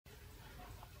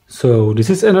So this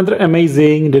is another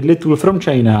amazing deadly tool from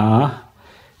China.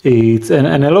 It's an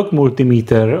analog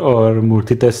multimeter or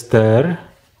multitester.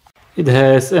 It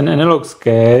has an analog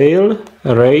scale,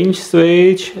 a range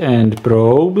switch and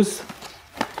probes.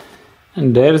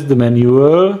 And there's the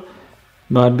manual.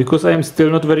 But because I'm still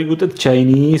not very good at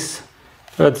Chinese,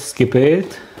 let's skip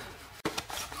it.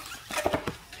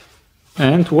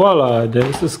 And voila,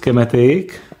 there's a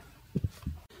schematic.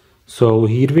 So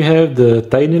here we have the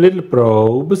tiny little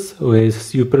probes with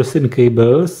super thin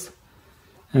cables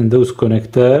and those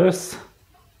connectors.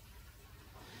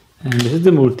 And this is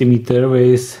the multimeter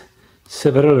with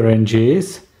several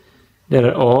ranges. There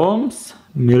are ohms,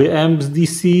 milliamps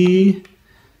DC,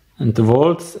 and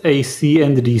volts AC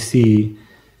and DC.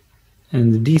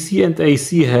 And DC and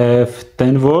AC have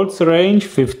 10 volts range,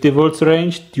 50 volts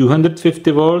range,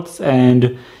 250 volts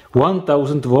and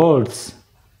 1000 volts.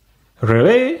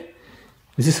 Really?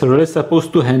 This is really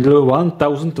supposed to handle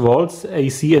 1000 volts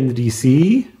AC and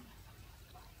DC?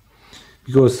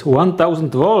 Because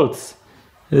 1000 volts,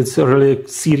 it's a really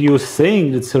serious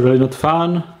thing, it's really not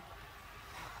fun.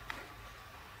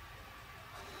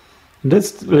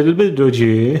 That's a little bit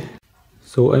dodgy.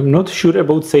 So I'm not sure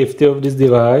about safety of this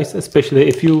device, especially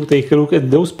if you take a look at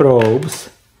those probes.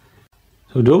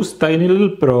 So those tiny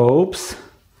little probes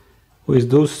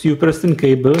with those super thin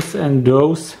cables and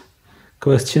those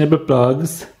questionable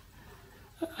plugs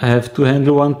have to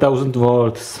handle 1000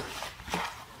 volts.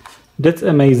 That's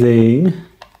amazing.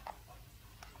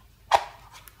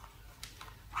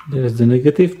 There's the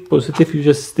negative, positive, you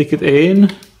just stick it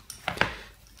in.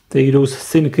 Take those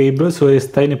thin cables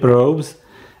with tiny probes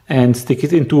and stick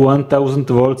it into 1000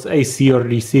 volts AC or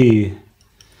DC.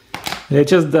 It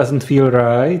just doesn't feel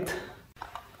right.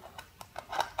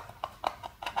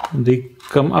 They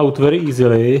come out very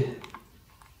easily.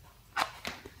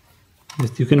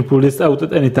 You can pull this out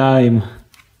at any time.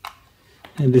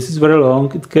 And this is very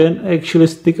long, it can actually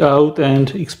stick out and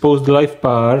expose the live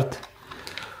part.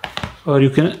 Or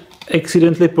you can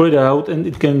accidentally pull it out and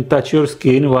it can touch your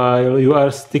skin while you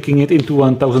are sticking it into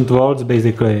 1000 volts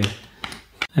basically.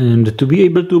 And to be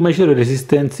able to measure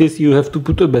resistances, you have to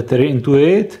put a battery into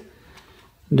it.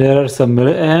 There are some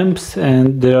milliamps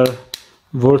and there are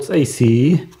volts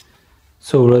AC.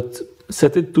 So let's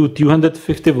set it to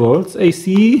 250 volts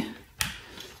AC.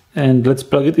 And let's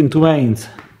plug it into mains.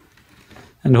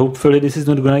 And hopefully this is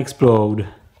not gonna explode.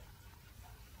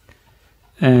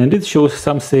 And it shows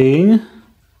something.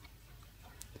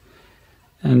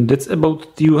 And that's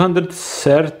about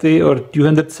 230 or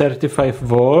 235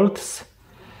 volts.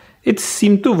 It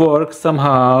seemed to work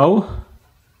somehow.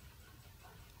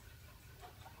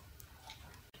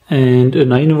 And a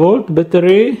 9 volt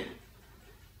battery.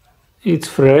 It's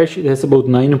fresh, it has about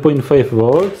 9.5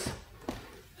 volts.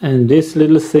 And this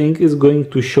little thing is going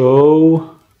to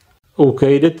show,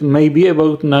 okay, that may be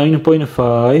about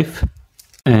 9.5.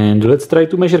 And let's try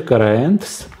to measure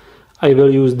currents. I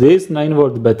will use this 9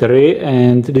 volt battery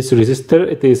and this resistor.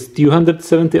 It is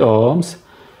 270 ohms,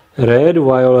 red,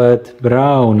 violet,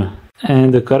 brown.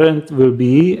 And the current will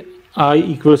be I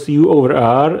equals U over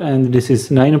R, and this is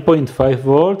 9.5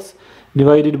 volts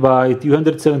divided by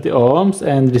 270 ohms,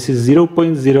 and this is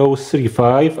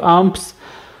 0.035 amps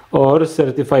or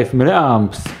 35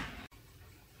 milliamps.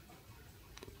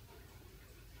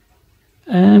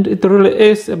 And it really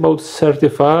is about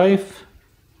 35.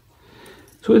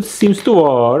 So it seems to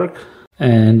work.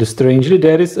 And strangely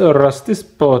there is a rusty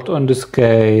spot on the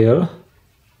scale.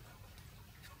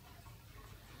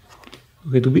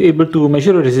 Okay, to be able to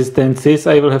measure resistances,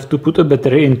 I will have to put a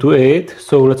battery into it.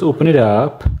 So let's open it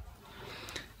up.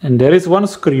 And there is one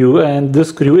screw, and the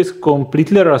screw is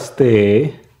completely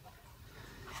rusty.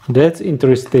 That's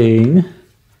interesting.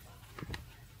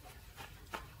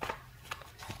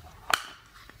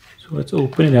 So let's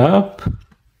open it up.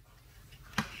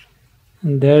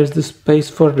 And there's the space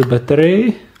for the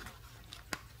battery.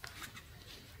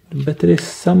 The battery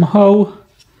somehow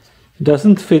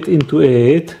doesn't fit into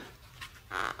it.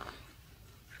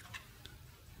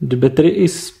 The battery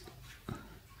is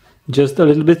just a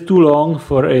little bit too long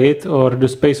for it, or the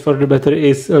space for the battery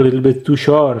is a little bit too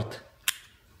short.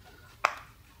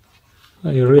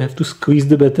 I really have to squeeze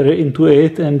the battery into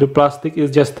it, and the plastic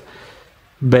is just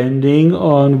bending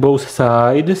on both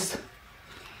sides.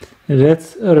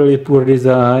 That's a really poor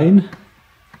design.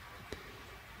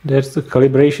 There's a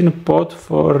calibration pot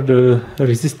for the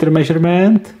resistor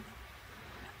measurement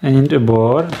and a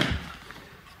board.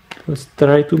 Let's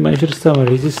try to measure some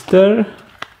resistor.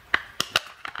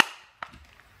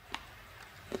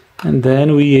 And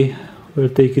then we will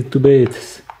take it to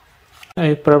bits.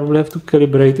 I probably have to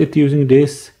calibrate it using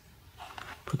this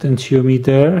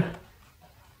potentiometer.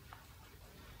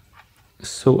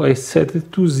 So I set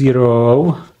it to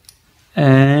 0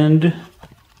 and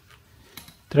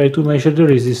try to measure the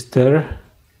resistor,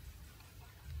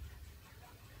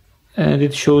 and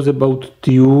it shows about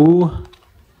 2,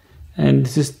 and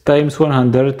this is times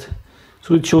 100,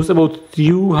 so it shows about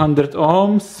 200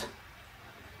 ohms.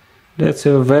 That's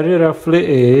very roughly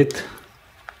it.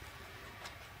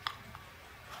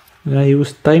 When I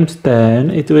use times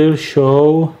 10, it will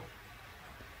show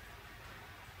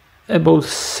about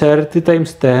 30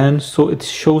 times 10, so it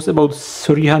shows about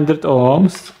 300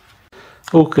 ohms.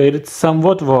 Okay, that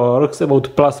somewhat works,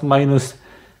 about plus minus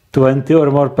 20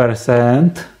 or more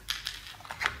percent.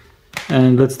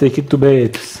 And let's take it to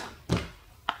bits.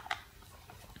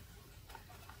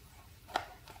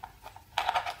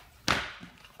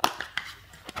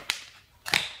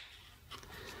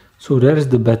 So there's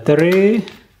the battery.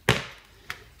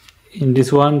 In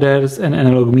this one there's an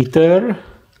analog meter.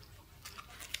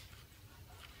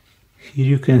 Here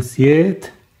you can see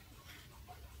it.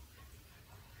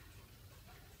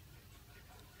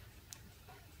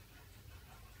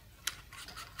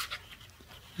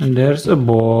 And there's a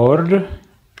board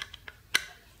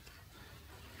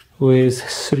with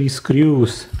 3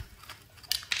 screws.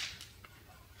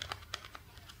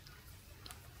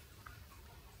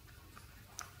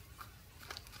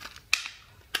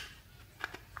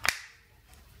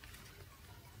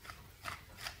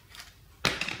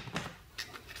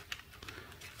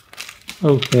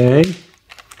 Okay,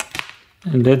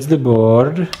 and that's the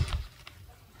board.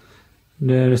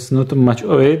 There's not much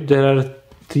of it. There are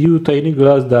 2 tiny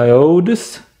glass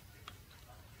diodes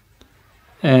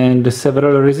and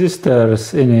several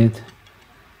resistors in it.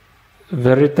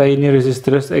 Very tiny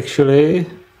resistors actually,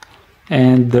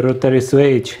 and the rotary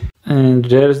switch. And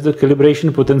there's the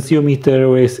calibration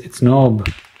potentiometer with its knob.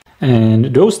 And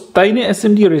those tiny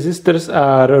SMD resistors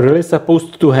are really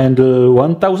supposed to handle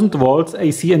 1000 volts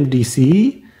AC and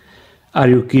DC. Are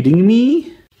you kidding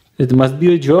me? It must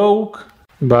be a joke.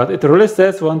 But it really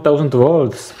says 1000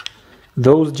 volts.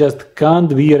 Those just can't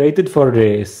be rated for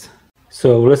this.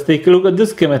 So let's take a look at the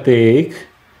schematic.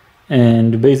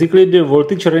 And basically the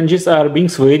voltage ranges are being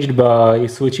switched by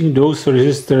switching those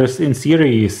resistors in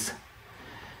series.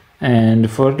 And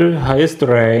for the highest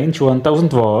range, 1000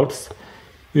 volts,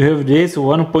 you have this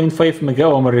 1.5 mega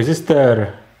ohm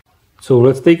resistor. So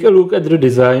let's take a look at the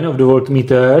design of the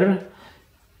voltmeter.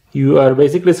 You are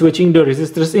basically switching the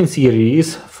resistors in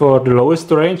series. For the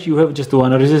lowest range you have just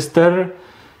one resistor,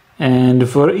 and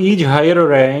for each higher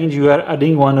range you are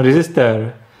adding one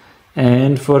resistor,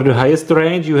 and for the highest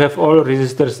range you have all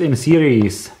resistors in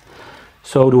series.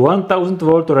 So the 1000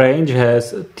 volt range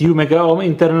has 2 mega ohm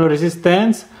internal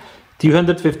resistance,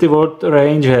 250 volt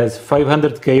range has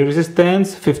 500k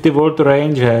resistance, 50 volt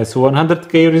range has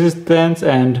 100k resistance,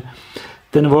 and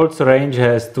 10 volts range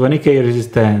has 20k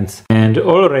resistance. And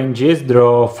all ranges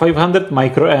draw 500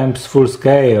 microamps full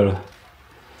scale.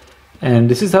 And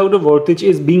this is how the voltage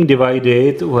is being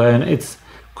divided when it's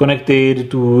connected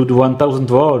to the 1000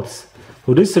 volts.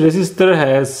 So this resistor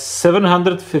has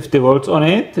 750 volts on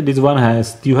it, this one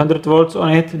has 200 volts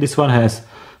on it, this one has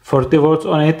 40 volts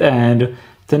on it, and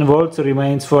 10 volts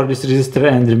remains for this resistor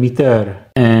and the meter.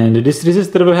 And this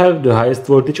resistor will have the highest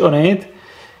voltage on it.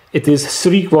 It is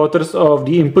 3/4 of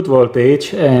the input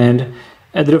voltage, and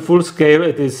at the full scale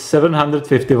it is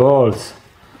 750 volts.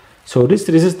 So this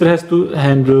resistor has to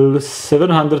handle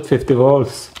 750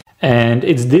 volts. And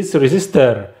it's this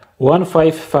resistor,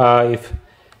 155.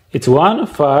 It's 1,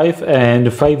 5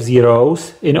 and 5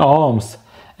 zeros in ohms.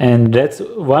 And that's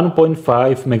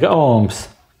 1.5 mega ohms.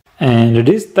 And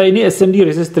this tiny SMD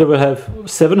resistor will have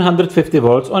 750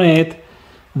 volts on it.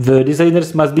 The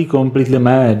designers must be completely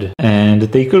mad.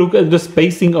 And take a look at the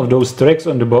spacing of those tracks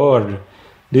on the board.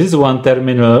 This is one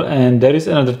terminal and there is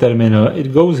another terminal.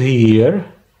 It goes here.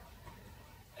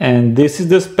 And this is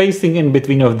the spacing in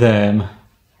between of them.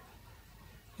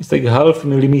 It's like 0.5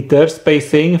 millimeter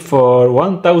spacing for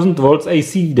 1000 volts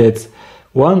AC. That's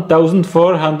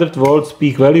 1400 volts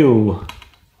peak value.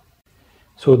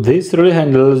 So this really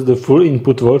handles the full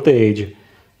input voltage.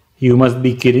 You must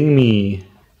be kidding me.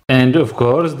 And of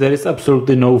course there is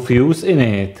absolutely no fuse in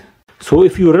it. So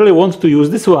if you really want to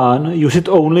use this one, use it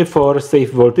only for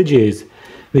safe voltages.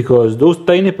 Because those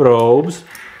tiny probes,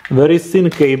 very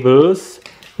thin cables,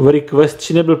 very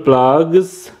questionable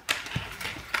plugs,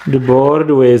 the board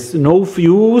with no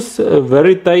fuse,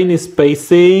 very tiny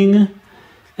spacing,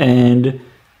 and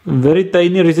very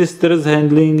tiny resistors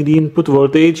handling the input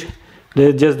voltage.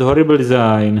 That's just horrible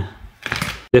design.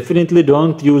 Definitely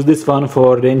don't use this one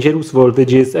for dangerous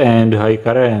voltages and high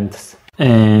currents.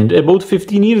 And about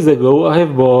 15 years ago I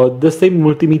have bought the same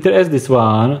multimeter as this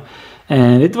one,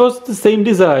 And it was the same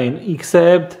design,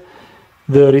 except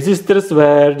the resistors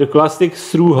were the classic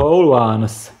through-hole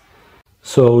ones.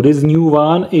 So this new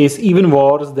one is even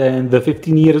worse than the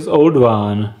 15 years old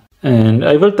one. And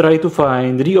I will try to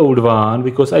find the old one,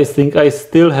 because I think I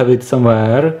still have it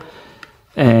somewhere.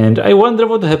 And I wonder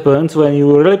what happens when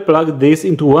you really plug this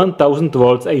into 1000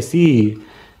 volts AC.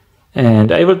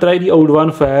 And I will try the old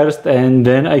one first, and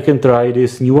then I can try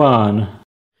this new one.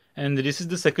 And this is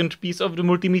the second piece of the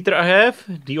multimeter I have,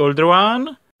 the older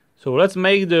one. So let's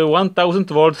make the 1000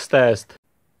 volts test.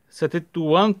 Set it to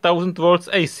 1000 volts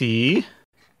AC,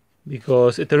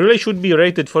 because it really should be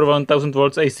rated for 1000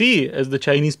 volts AC, as the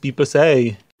Chinese people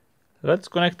say. Let's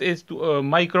connect it to a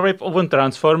microwave oven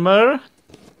transformer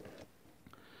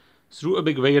through a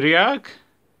big variac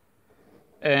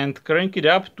and crank it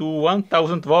up to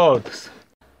 1000 volts.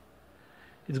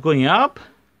 It's going up.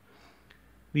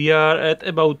 We are at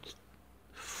about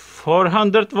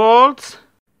 400 volts,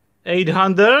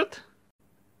 800,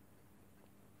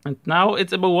 and now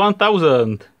it's about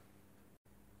 1000.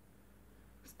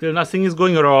 Still nothing is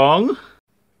going wrong.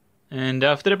 And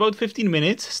after about 15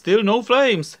 minutes, still no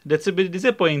flames. That's a bit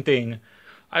disappointing.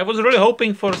 I was really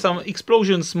hoping for some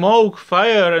explosion, smoke,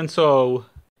 fire and so.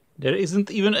 There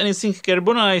isn't even anything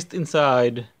carbonized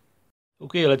inside.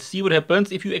 Okay, let's see what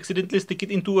happens if you accidentally stick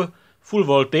it into a full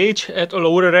voltage at a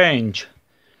lower range.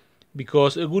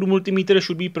 Because a good multimeter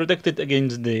should be protected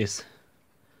against this.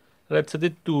 Let's set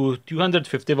it to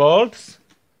 250 volts.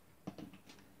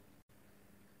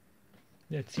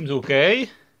 That seems okay.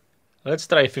 Let's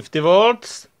try 50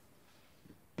 volts.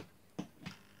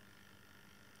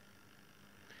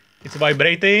 It's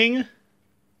vibrating.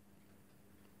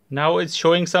 Now it's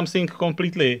showing something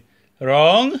completely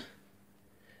wrong.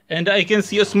 And I can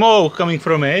see a smoke coming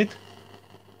from it.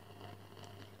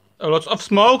 A lot of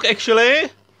smoke actually.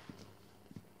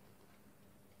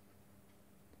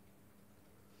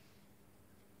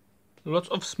 Lots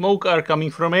of smoke are coming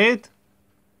from it.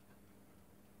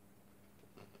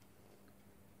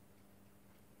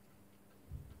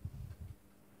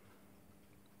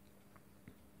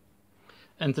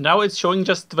 And now it's showing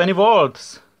just 20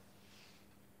 volts.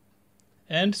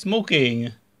 And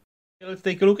smoking. Let's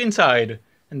take a look inside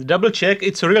and double check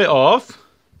it's really off.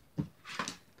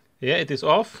 Yeah, it is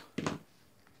off.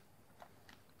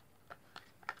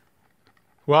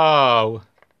 Wow.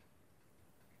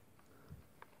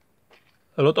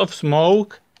 A lot of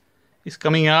smoke is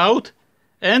coming out.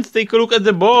 And take a look at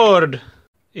the board.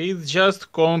 It's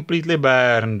just completely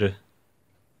burned.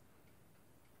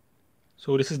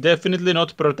 So this is definitely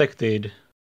not protected.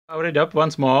 Power it up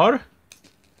once more.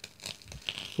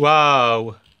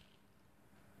 Wow.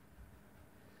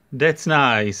 That's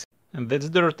nice. And that's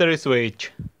the rotary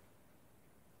switch.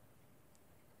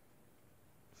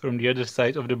 From the other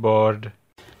side of the board.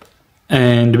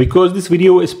 And because this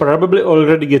video is probably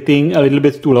already getting a little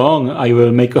bit too long, I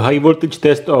will make a high voltage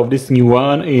test of this new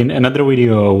one in another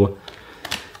video.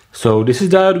 So this is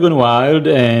Diode Gone Wild,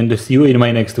 and see you in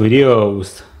my next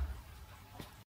videos.